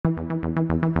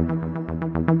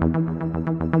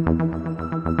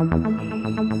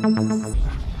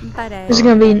This is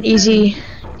gonna be an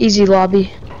easy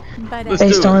lobby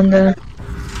based on the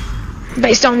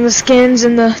skins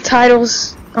and the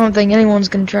titles. I don't think anyone's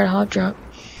gonna try to hot drop.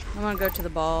 I'm gonna go to the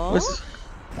ball.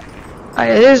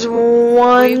 There's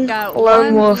one We've got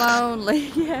lone one wolf.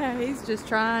 lonely. Yeah, he's just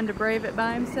trying to brave it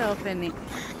by himself, isn't he?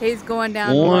 He's going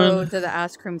down below to the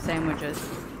ice cream sandwiches.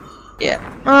 Yeah,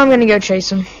 I'm gonna go chase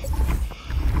him.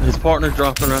 His partner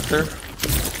dropping right there.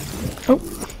 Oh.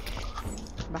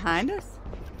 Behind us?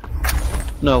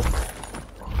 No.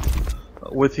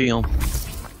 With him.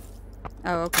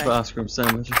 Oh, okay. The ice cream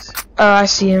sandwiches. Oh, I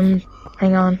see him.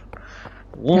 Hang on.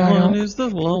 One is the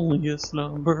loneliest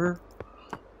number.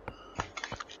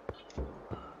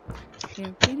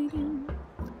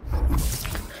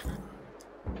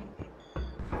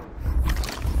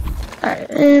 Alright,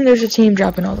 and there's a team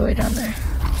dropping all the way down there.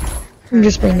 I'm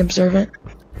just being observant.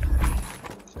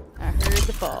 I heard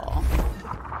the ball.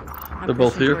 They're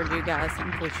both here. You guys.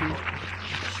 I'm pushing.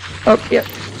 Oh, yep.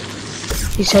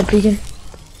 He's head peeking.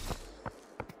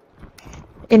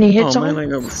 Any hits on him? I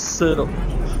ain't got set up.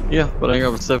 Yeah, but I ain't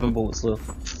got 7 bullets left.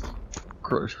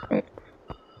 Crush.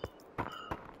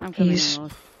 I'm coming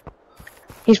in.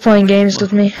 He's playing games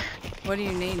with me. What do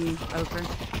you need, Oker?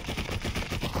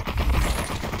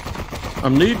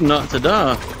 I'm needing not to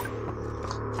die.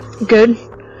 Good.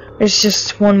 There's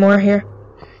just one more here.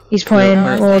 He's playing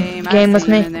a little game with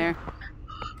me.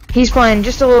 He's playing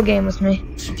just a little game with me.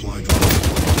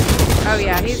 Oh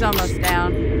yeah, he's almost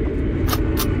down.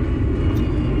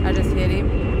 I just hit him.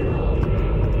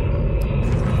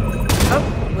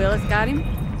 Oh, Willis got him.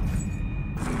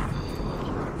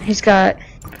 He's got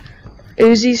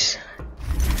Uzis.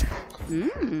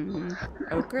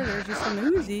 Oker, there's just some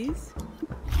Uzis.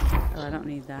 Oh, I don't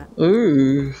need that.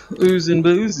 Ooh, oozing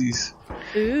boozies.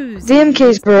 Ooze. The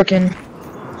MK's broken.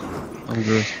 I'm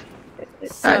good.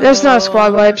 That's not a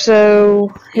squad wipe,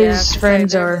 so his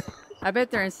friends are. I bet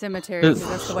they're in cemeteries because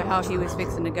that's the way how he was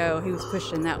fixing to go. He was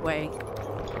pushing that way.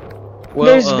 Well,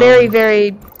 there's very,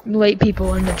 very late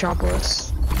people in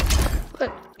Metropolis.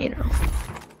 But, you know.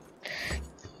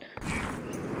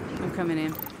 I'm coming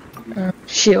in.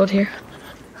 Shield here.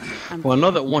 Well, I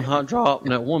know that one hot drop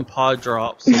and that one pod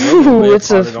drop. So ooh, it's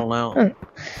a. Don't out.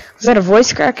 Was that a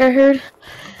voice crack I heard?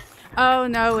 Oh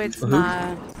no, it's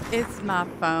my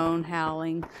phone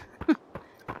howling.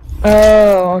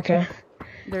 Oh, okay.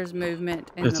 There's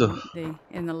movement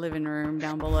in the living room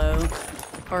down below,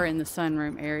 or in the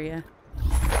sunroom area.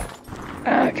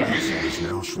 Okay.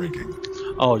 Now shrinking.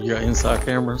 Oh, you got inside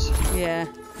cameras? Yeah.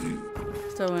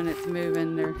 So when it's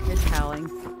moving, it's howling.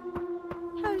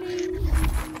 Howling.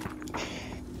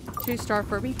 2-star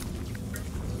Furby.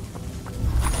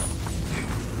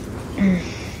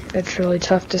 It's really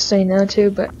tough to say no to,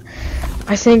 but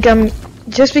I think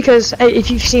just because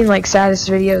if you've seen like Satis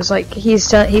videos, like he's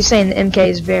saying the MK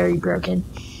is very broken.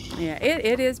 Yeah,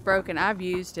 it is broken. I've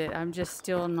used it. I'm just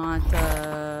still not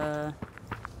the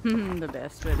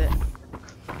best with it.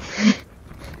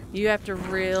 You have to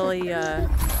really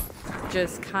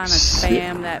just kind of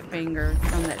spam that finger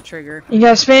on that trigger. You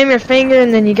gotta spam your finger,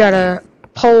 and then you gotta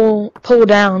pull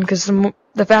down, because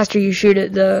the faster you shoot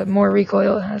it, the more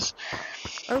recoil it has.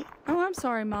 Oh, I'm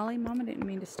sorry, Molly. Mama didn't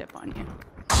mean to step on you.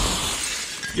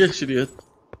 Yes, you did.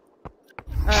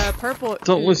 Purple.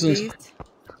 Don't listen.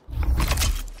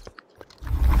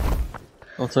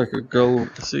 I'll take a gold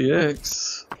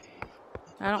CX.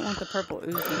 I don't want the purple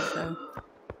Uzis, though.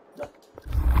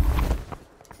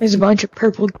 There's a bunch of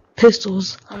purple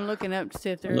pistols. I'm looking up to see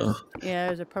if there's... No. Yeah,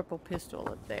 there's a purple pistol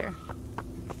up there.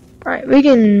 Alright, we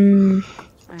can...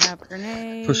 I have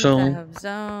grenades, push on. I have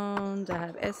zones, I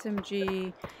have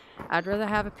SMG. I'd rather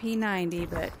have a P90,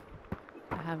 but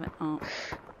I haven't...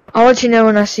 I'll let you know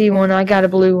when I see one. I got a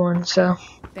blue one, so...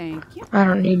 Thank you. I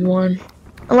don't need one.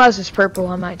 Unless it's purple,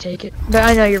 I might take it. But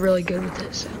I know you're really good with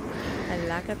it, so... I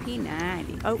like a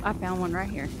P90. Oh, I found one right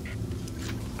here.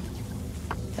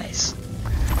 Nice.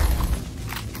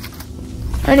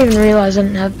 I didn't even realize I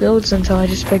didn't have builds until I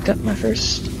just picked up my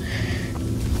first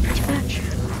match.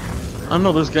 I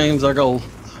know there's games I'll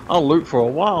loot for a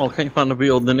while, can't find a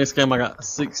build, then this game I got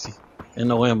 60 and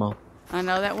no ammo. I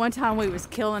know that one time we was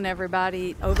killing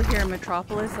everybody over here in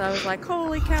Metropolis. I was like,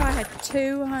 holy cow, I had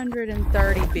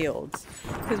 230 builds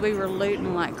because we were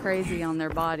looting like crazy on their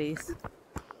bodies.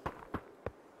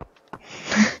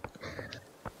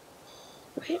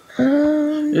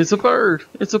 It's a bird.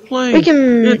 It's a plane. We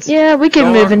can, we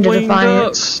can move into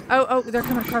Defiance. Oh, they're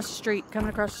coming across the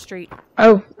street.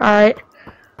 Oh, alright.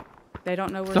 They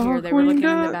don't know we're here. They were looking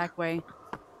in the back way.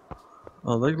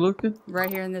 Are they looking?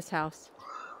 Right here in this house.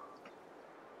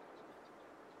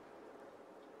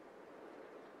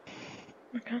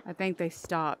 Okay. I think they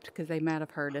stopped because they might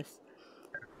have heard us.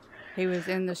 He was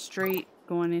in the street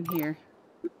going in here.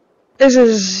 This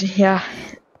is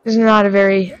not a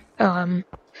very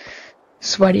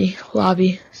sweaty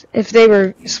lobby. If they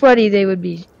were sweaty, they would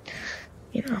be,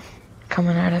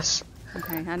 coming at us.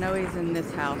 Okay, I know he's in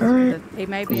this house. Alright. He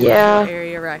may be in this little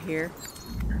area right here.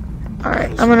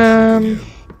 Alright, I'm gonna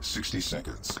 60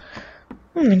 seconds.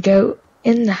 I'm gonna go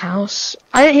in the house.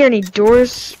 I didn't hear any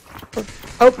doors.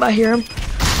 Oh, I hear them.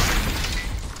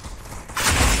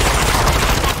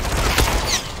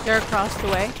 They're across the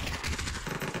way.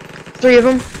 3 of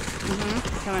them.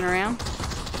 Coming around.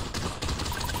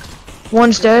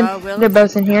 One's dead. Willis. They're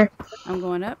both in here. I'm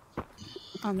going up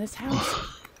on this house.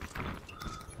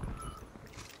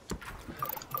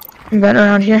 I'm going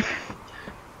around here.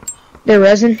 They're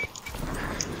resin.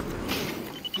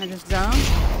 I just zone.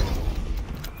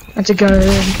 That's a gun.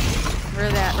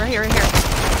 Where's that? Right here, right here.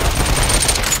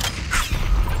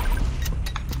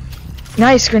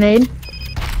 Nice grenade.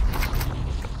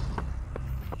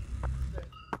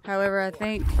 However, I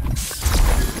think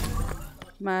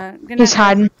He's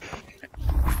hiding.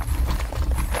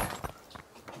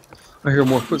 I hear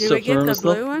more Did we footsteps get around the us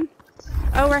though. blue one?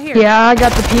 Oh, right here. Yeah, I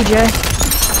got the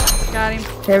PJ. Got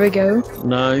him. There we go.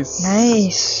 Nice.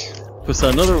 Nice. Because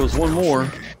I know there was one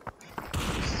more.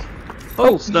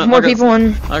 Oh, snap. More people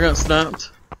in. I got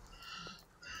snapped.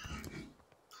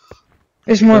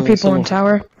 There's more Oh, people someone- in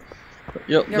tower.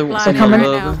 Yep, They're there was flying in someone right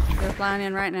above. now. They're flying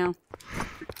in right now.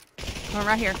 Oh,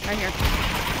 right here, right here.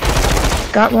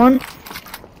 Got one.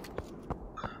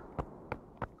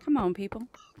 Come on, people.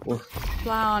 Well,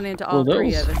 Fly on into all that 3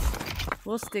 was- of us.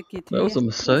 We'll stick you to that was a you.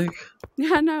 mistake.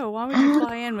 Yeah, I know. Why would you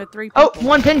fly in with 3 people? Oh,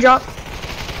 one pin drop.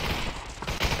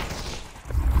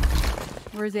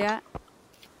 Where's he at?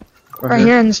 Right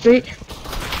here in the street.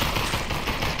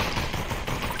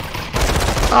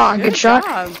 Ah, good shot.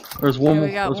 job. There's one Okay, more.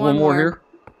 we got There's one one more more. here.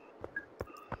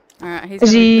 All right, he's Is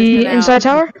gonna be he pushing out. inside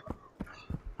tower?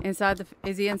 Inside the?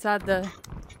 Is he inside the?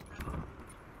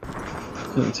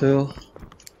 Couldn't tell.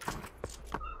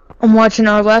 I'm watching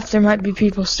our left. There might be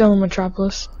people still in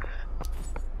Metropolis.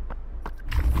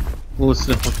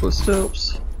 Listening for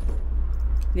footsteps.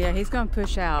 Yeah, he's gonna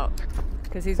push out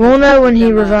because he's. We'll gonna try know to when pick he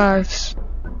them up. revives.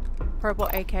 Purple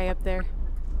AK up there.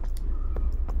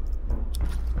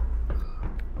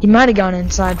 He might have gone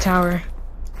inside tower,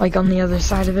 like on the other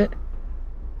side of it,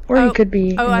 or he could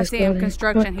be. Oh, in I this see him. building.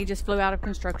 Construction. He just flew out of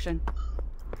construction.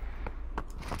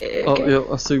 Okay. Oh, yeah,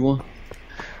 I see one.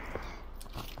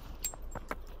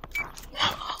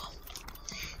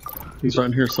 He's right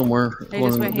in here somewhere. He one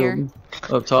just in the went here. building.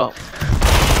 Up top.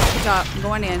 Stop. I'm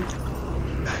going in.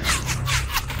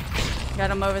 Got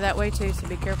him over that way too, so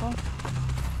be careful.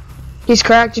 He's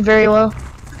cracked very low.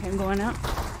 Okay, I'm going up.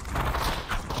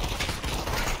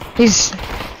 He's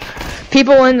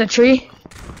people in the tree.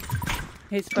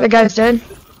 He's The guy's dead.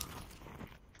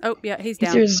 Oh, yeah, he's He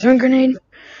down. threw his stun grenade.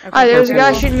 Okay, Ah, there's a guy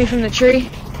careful. shooting me from the tree.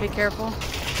 Be careful.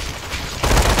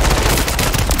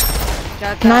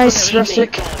 Got that Nice, one.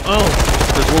 Rustic. Oh,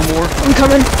 there's one more. I'm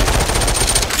coming.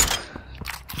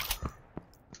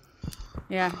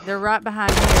 Yeah, they're right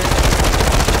behind here.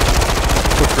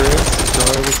 For Chris. Is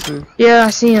y'all able to? Yeah, I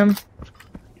see him.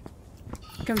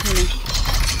 Come to me.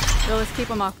 So let's keep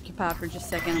him occupied for just a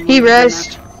second. I'm He gonna get him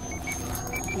rezzed.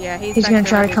 up. Yeah, he's He's back gonna there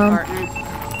try with to his come. partner.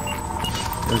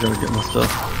 They're gonna get my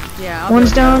stuff. Yeah, I'll One's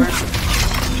go down. over.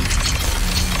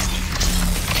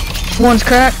 One's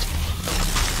cracked.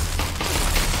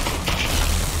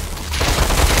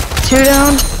 2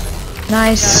 down. Got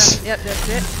Nice. him. Yep, that's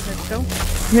it. Let's go.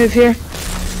 Move here.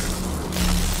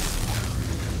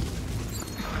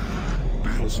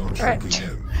 Battle zone Right. tracking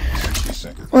in. 60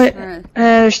 seconds. Wait. Alright.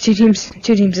 There's 2 teams.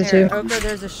 2 teams of 2. Here, Ochre,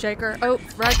 there's a shaker. Oh,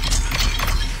 right.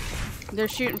 They're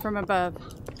shooting from above.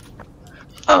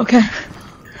 Oh, okay.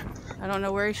 I don't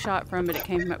know where he shot from, but it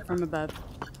came up from above.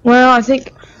 Well, I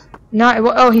think not.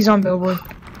 Well, oh, he's on billboard.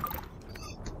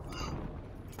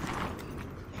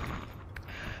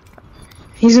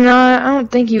 He's not. I don't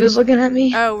think he was looking at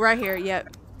me. Oh, right here.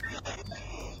 Yep.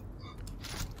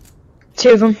 2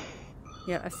 of them.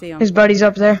 Yep, I see him. His buddy's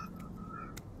up there.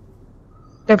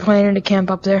 They're planning to camp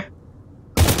up there.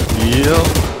 Yep.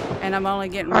 And I'm only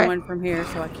getting Alright. one from here,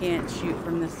 so I can't shoot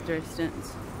from this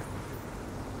distance.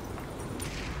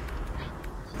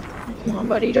 Come on,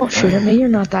 buddy. Don't shoot at me. You're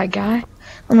not that guy.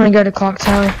 I'm gonna go to Clock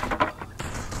Tower.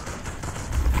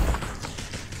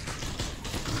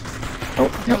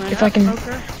 Oh, no. Coming If I up, can.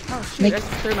 Ochre. Oh, shoot. make- I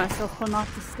just threw myself one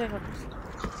off the stairs.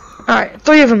 Alright,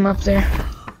 3 of them up there.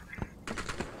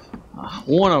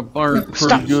 One I burned pretty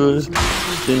Stop. good.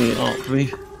 Then he off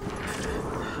me.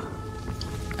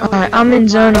 Alright, I'm in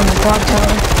zone on the clock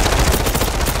tower.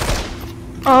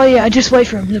 Oh yeah, just wait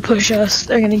for them to push us.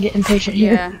 They're gonna get impatient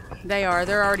here. Yeah, they are.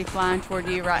 They're already flying toward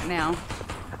you right now.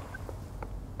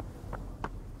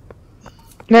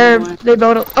 They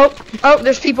built oh,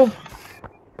 there's people.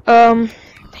 Dang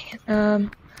it.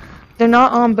 They're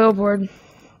not on billboard.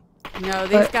 No,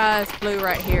 these guys flew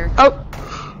right here. Oh,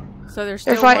 so there's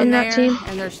still they're fighting one that there, team.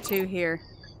 and there's 2 here.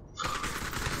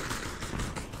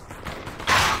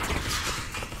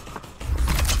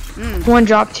 One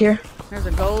dropped here. There's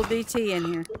a gold DT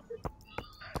in here.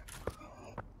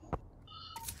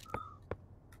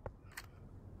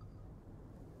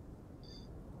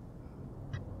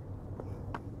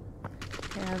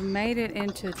 Okay, I've made it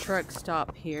into the truck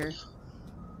stop here.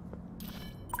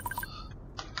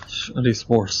 I need some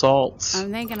more salts.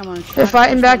 I'm thinking I'm gonna try. They're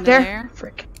fighting to back push there. into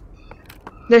Frick.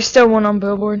 There's still one on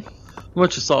billboard. How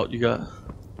much of salt you got?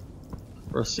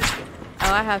 Rusty.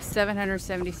 Oh, I have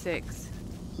 776.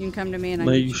 You can come to me and I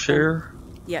May can you share?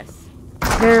 Yes.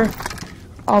 They're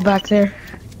all back there.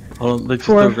 Oh, they just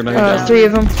threw a grenade down. 3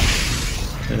 of them.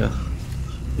 Yeah.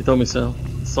 You throw me some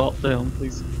salt down,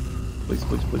 please. Please,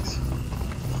 please, please.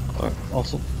 Alright,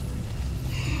 awesome.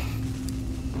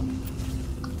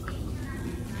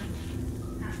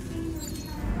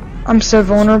 I'm so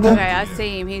vulnerable. Okay, I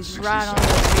see him. He's right on the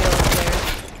field there.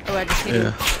 Oh, I just hit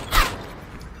him.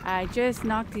 I just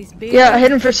knocked his beard. Yeah, I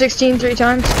hit him for 16 3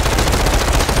 times.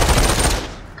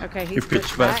 Okay, he's You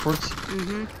pitch backwards?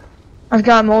 Mm-hmm. I've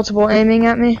got multiple aiming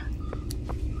at me.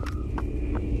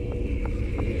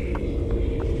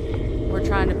 We're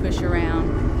trying to push around.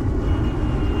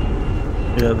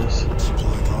 Yeah, there's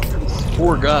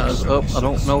 4 guys up. I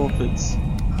don't know if it's...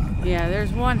 Yeah,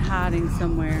 there's one hiding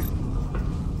somewhere.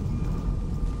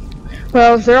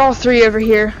 Well, they're all 3 over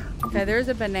here. Okay, there's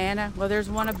a banana. Well, there's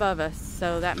one above us,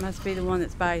 so that must be the one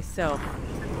that's by himself.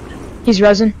 He's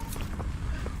resin.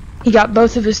 He got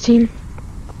both of his team.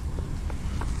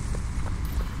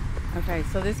 Okay,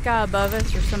 so this guy above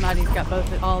us, or somebody's got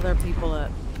all their people up.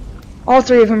 All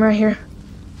 3 of them right here.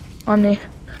 On me.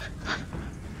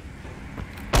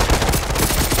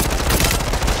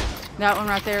 That one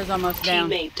right there is almost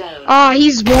down. Ah,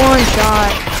 he's 1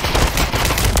 shot.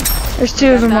 There's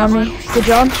 2 of them on me. Good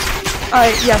job.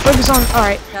 Alright, yeah, focus on.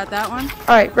 Alright. Got that one?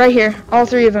 Alright, right here. All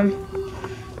 3 of them.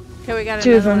 Okay, we got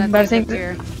 2 of another them, one, but I think up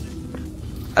here.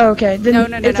 Okay, then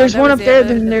No, if there's one up there,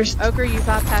 then the, there's. Ochre, you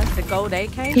bypassed the gold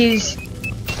AK? He's. Oh,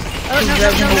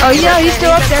 no, Oh, yeah, he's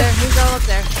still up there. He's all up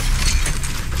there.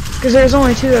 Because there's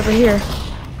only 2 over here.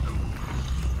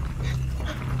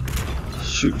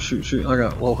 Shoot, shoot, shoot. I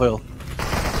got low health.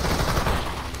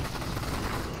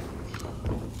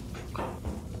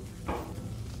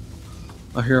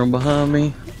 I hear them behind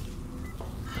me.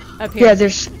 Up here. Yeah,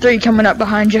 there's 3 coming up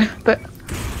behind you, but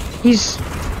he's.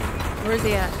 Where's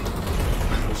he at?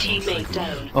 Teammate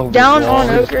down. Over Down the wall. on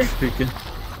He was Ochre. picking.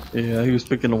 Yeah, he was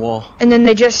picking the wall. And then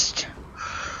they just.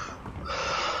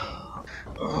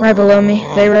 Right below me.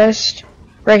 They rest.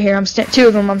 Right here. 2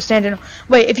 of them. I'm standing.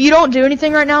 Wait, if you don't do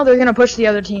anything right now, they're gonna push the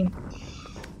other team.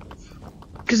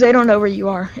 Because they don't know where you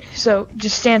are. So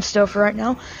just stand still for right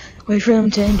now. Wait for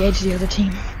them to engage the other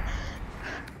team.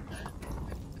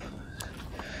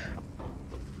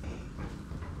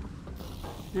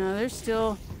 No, there's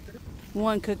still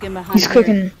one cooking behind He's here.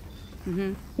 cooking.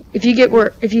 Mm-hmm.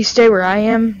 If you stay where I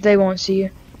am, they won't see you.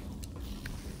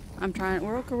 I'm trying.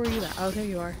 Where are you at? Oh, there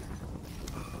you are.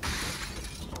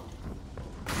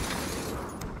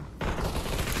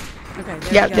 Okay,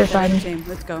 there Yeah, we go. they're Got fighting. the team.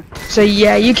 Let's go. So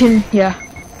yeah, you can. Yeah.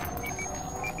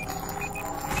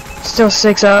 Still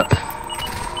 6 up.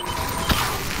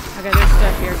 Okay, there's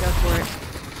stuff here. Go for it.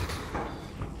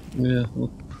 Yeah.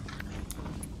 Well,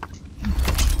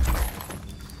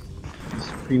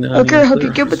 Okay, hope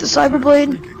you're good with the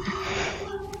Cyberblade.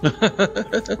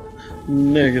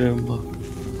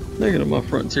 Negative, my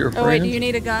frontier friend. Oh, wait, do you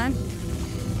need a gun?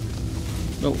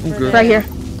 No, I'm good. Right here.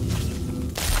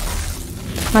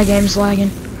 My game's lagging.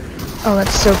 Oh,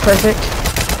 that's so perfect.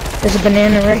 There's a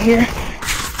banana right here.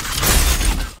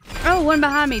 Oh, one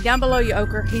behind me, down below you,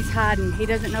 Ochre. He's hiding. He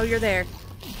doesn't know you're there.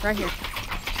 Right here.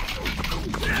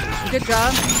 Good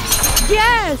job.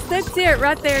 Yes, that's it,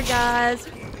 right there, guys.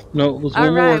 No, it was All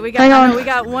one right, more. we got. I know we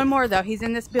got one more though. He's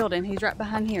in this building. He's right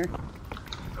behind here.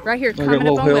 Right here, climbing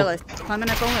up on Willis. Climbing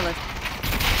up on Willis.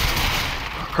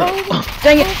 Oh,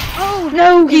 dang it! Oh,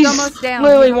 No, he's he's almost down.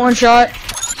 literally 1 shot.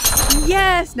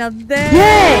 Yes, now there.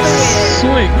 Yes!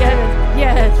 Sweet. Yes,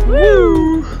 yes.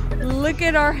 Woo! Look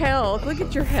at our health. Look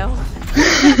at your health.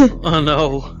 I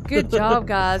know. Good job,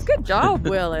 guys. Good job,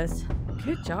 Willis.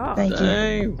 Good job. Thank you.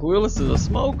 Dang, Willis is a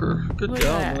smoker. Good Look at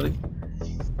job, that. buddy.